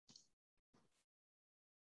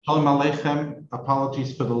Shalom Aleichem.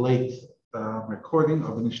 Apologies for the late recording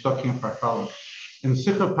of the Nishtakim Farfalim. In the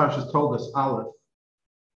Sikha Parshas told us Aleph,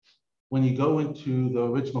 when you go into the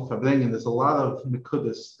original Fabrengen, there's a lot of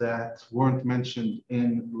Nikudas that weren't mentioned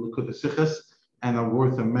in Likudas Sichas and are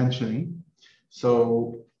worth a mentioning.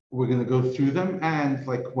 So we're going to go through them and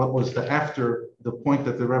like what was the point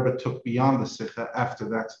that the Rebbe took beyond the Sikha after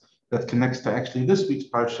that connects to actually this week's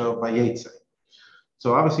Parsha Vayetze.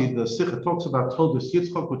 So obviously the Sikha talks about Toldos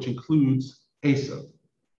Yitzchak, which includes Esav.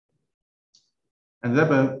 And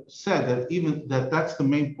Rebbe said that that's the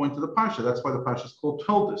main point of the Parsha. That's why the Parsha is called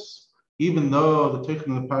Toldos. Even though the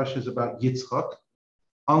Teichen of the Parsha is about Yitzchak,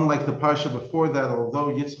 unlike the Parsha before that, although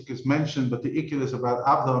Yitzchak is mentioned, but the Iker is about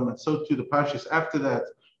Avram, and so too the Parshas after that,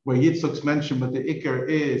 where Yitzchak's mentioned, but the Iker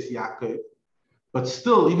is Yaakov. But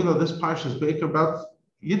still, even though this Parsha is Iker about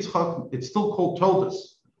Yitzchak, it's still called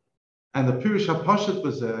Toldos. And the Pirush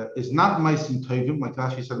HaPashat is not Maisim Tovim, like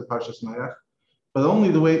Rashi said in Parshas Noach, but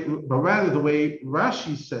rather the way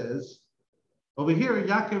Rashi says over here,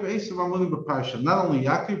 Yaakov Esav Amunim b'Parsha. Not only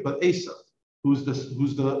Yaakov, but Esav, who's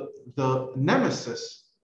the nemesis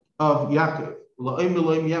of Yaakov, La'im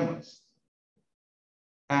Elohim Yemas.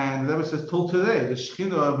 And the Rebbe says, till today, the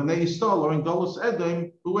Shechina of Bnei Yisrael are in Dolus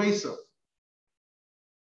Edom who Esav.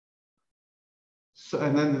 So,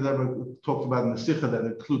 and then the Rebbe talked about in the Sikha that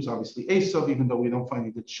includes obviously Esav, even though we don't find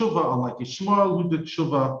he did Tshuva, unlike Yishmael who did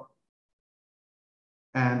Tshuva.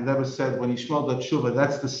 And the Rebbe said when Yishmael did Tshuva,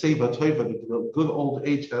 that's the Seva Tova, the good old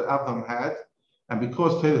age that Avram had. And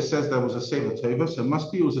because Torah says there was a Seva Tova, so it must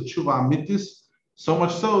be it was a Tshuva Amitis, so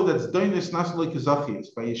much so that's Doinis Nasli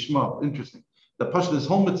Kazachis by Yishmael. Interesting. The Pasha, this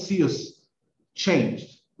whole Metzius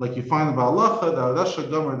changed. Like you find about Halacha, the Rasha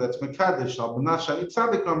Gomer that's Mekadesh, Al Benasha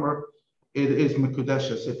Itzadik Gomer, it is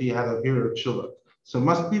Mekudeshes if he had a Hira Tshuva. So it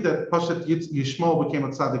must be that Pashat Yishmael became a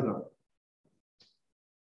Tzadik Gomer.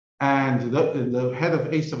 And the head of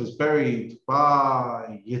Esav is buried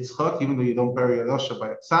by Yitzchak, even though you don't bury a Rasha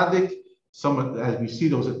by a Tzadik. As we see,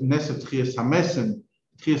 there was a Neset Tchias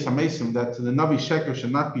HaMesim, that the Navi Sheker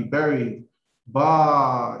should not be buried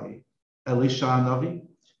by Elisha Navi.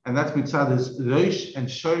 And that's mitzad is Reish and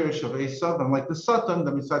Shoyrish of Esav. And like the Satan,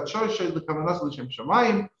 the mitzad Shoyrish, the Kavanas L'Shem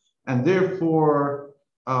Shamayim, and therefore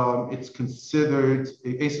it's considered,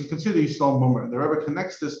 Esav is considered Yisrael Mumar. And the Rebbe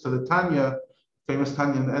connects this to the Tanya, famous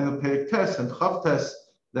Tanya in the end of Perek Tes and Chav Tes,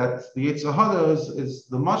 that the Yetzer Hara is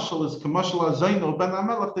the mashal is Kamashal Azaino Ben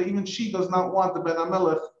Amelech, that even she does not want the Ben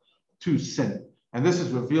Amelech to sin. And this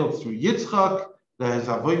is revealed through Yitzchak, that his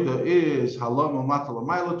avodah is Halam Umat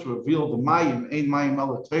Lamayla, to reveal the Mayim, Ein Mayim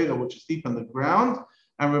El Torah, which is deep in the ground,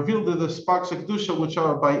 and reveal the sparks of Kedusha, which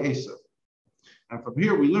are by Esav. And from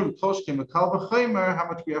here we learn Toshke Mekal V'Chaymer, how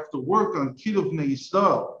much we have to work on Kiruv Bnei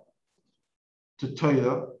Yisrael to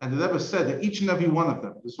Torah. And the Rebbe said that each and every one of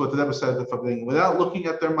them, this is what the Rebbe said at the beginning, without looking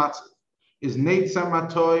at their matzah, is Neitzah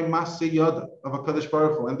Matoy Maseh Yada of HaKadosh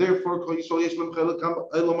Baruch Hu, and therefore Kol Yisrael Yesh Lem Chelek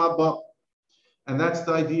Elam Haba. And that's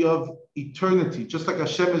the idea of eternity. Just like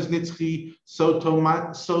Hashem is Nitzchi, so too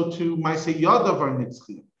Maseh Yada are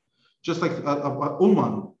Nitzchi. Just like a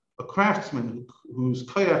Uman, a craftsman whose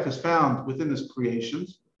koyach is found within his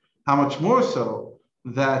creations, how much more so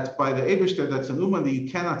that by the Eibishter that's an Uman, that you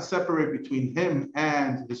cannot separate between him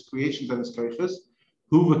and his creations and his koyachas,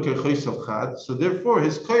 so therefore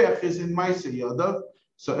his koyach is in Maaseh Yadav.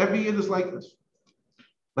 So every Yid is like this.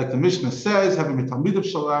 Like the Mishnah says, having a Talmid of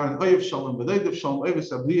Shalar and Oyev Shalom, V'Oyev of Shalom, Oyev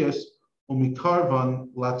Sablias, Umikarvan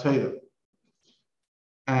La Torah.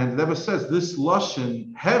 And the Rebbe says this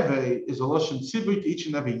lashon heve is a lashon tzibur to each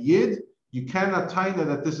and every yid. You cannot tie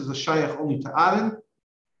that this is a shayach only to Aaron.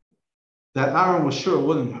 That Aaron was sure it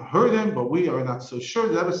wouldn't hurt him, but we are not so sure.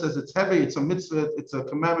 The Rebbe says it's heve, it's a mitzvah, it's a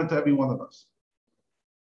commandment to every one of us.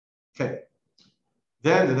 Okay.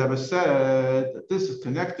 Then the Rebbe said that this is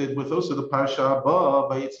connected with also the parsha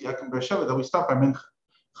by Yitziak and Beersheva that we stop by Mincha.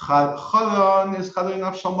 Charan is Charan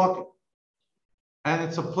of Shalmakim. And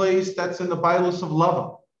it's a place that's in the Bailus of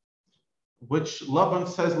Lavan, which Lavan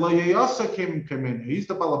says, Lo Yeyasa came in. He's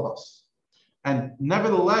the Balabas. And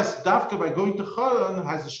nevertheless, Dafka, by going to Charan,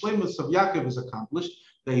 has the Shleimus of Yaakov is accomplished,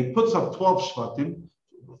 that he puts up 12 Shvatim,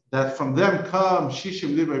 that from them come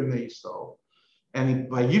Shishim Libre Bnei Yisrael. And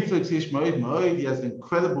by Yiflik Yish Ma'id, he has the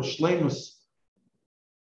incredible Shleimus,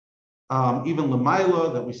 even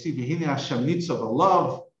Lamaila, that we see V'hine Hashem Nitzav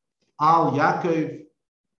Alav, Al Yaakov.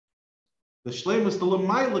 The Shleimus, the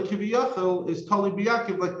Lamaila, Kiviyachel, is Tali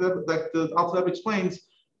B'Yaakov, like the Alter Rebbe explains,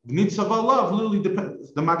 Nitzav Alav literally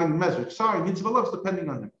depends, the Magen Mezrich, Nitzav Alav is depending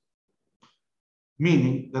on him.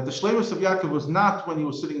 Meaning that the Shleimus of Yaakov was not when he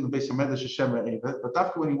was sitting in the base of Medrash Hashem Re'evet, but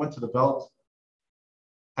after when he went to the Veld,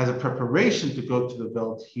 as a preparation to go to the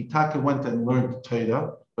Welt, he taka went and learned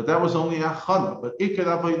Torah, but that was only achana. But Iker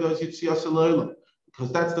Avodah is Yitzias Elolim,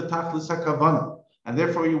 because that's the Tachlis HaKavana. And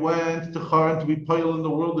therefore he went to Haran to be poil in the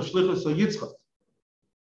world of Shlichus of Yitzchak.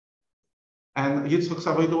 And Yitzchak's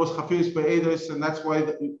Avodah was Chafiris Be'edos, and that's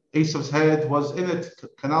why Esav's head was in it,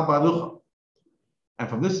 Kanal Barucha. And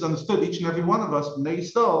from this is understood, each and every one of us, Bnei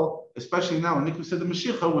Yisrael, especially now in Nikus the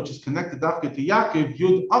Mashiach, which is connected to Yaakov,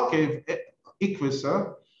 Yud Akev,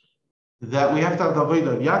 Ikrisa, that we have to have the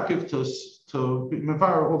Avodah of Yaakov to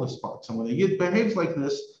mevar all the spots. And when a Yid behaves like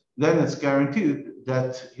this, then it's guaranteed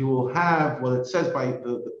that he will have what it says by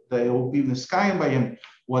that it will be niskayim by him.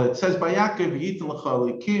 What it says by Yaakov, Yitin L'cha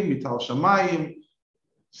Elikim, Yital Shamayim,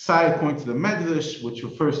 Sai according to the Medrash, which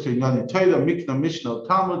refers to Inyan Torah, Mikna Mishnah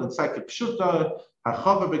Talmud, and Saike Pshuta,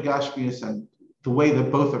 Hachava Begashmias, and the way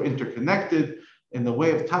that both are interconnected in the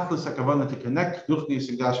way of Tachlis HaKavana to connect Duchnis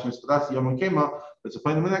and Gashmias. But that's the Yom Kema. It's a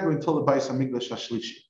point of until the Bais HaMikdash HaShlishi.